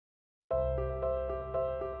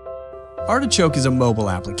Artichoke is a mobile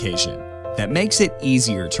application that makes it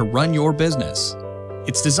easier to run your business.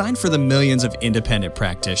 It's designed for the millions of independent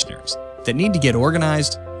practitioners that need to get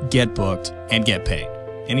organized, get booked, and get paid.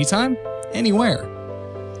 Anytime, anywhere.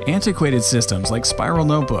 Antiquated systems like spiral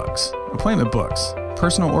notebooks, appointment books,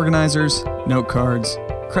 personal organizers, note cards,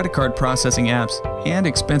 credit card processing apps, and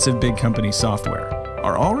expensive big company software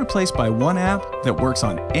are all replaced by one app that works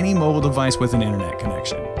on any mobile device with an internet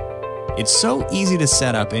connection. It's so easy to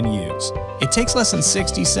set up and use. It takes less than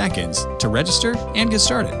 60 seconds to register and get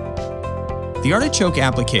started. The Artichoke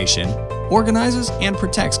application organizes and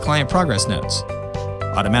protects client progress notes,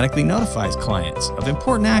 automatically notifies clients of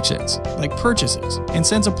important actions like purchases and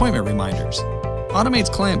sends appointment reminders,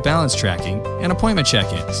 automates client balance tracking and appointment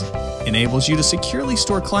check-ins, enables you to securely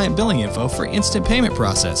store client billing info for instant payment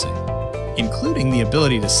processing, including the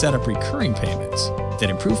ability to set up recurring payments that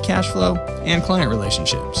improve cash flow and client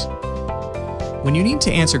relationships. When you need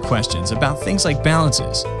to answer questions about things like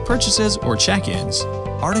balances, purchases, or check-ins,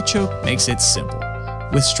 Artichoke makes it simple,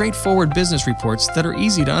 with straightforward business reports that are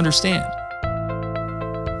easy to understand.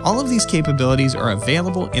 All of these capabilities are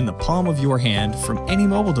available in the palm of your hand from any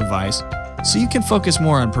mobile device, so you can focus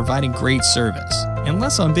more on providing great service and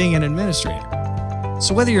less on being an administrator.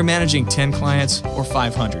 So whether you're managing 10 clients or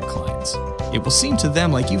 500 clients, it will seem to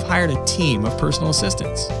them like you've hired a team of personal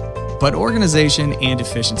assistants. But organization and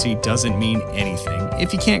efficiency doesn't mean anything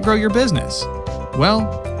if you can't grow your business.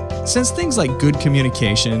 Well, since things like good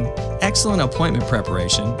communication, excellent appointment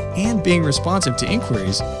preparation, and being responsive to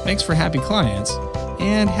inquiries makes for happy clients,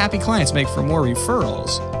 and happy clients make for more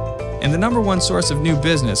referrals, and the #1 source of new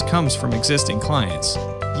business comes from existing clients,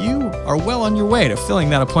 you are well on your way to filling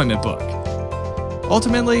that appointment book.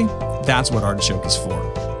 Ultimately, that's what Artichoke is for.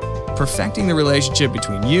 Perfecting the relationship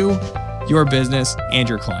between you, your business, and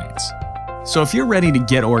your clients. So if you're ready to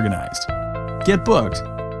get organized, get booked,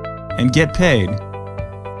 and get paid,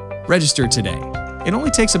 register today. It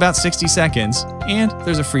only takes about 60 seconds, and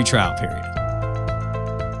there's a free trial period.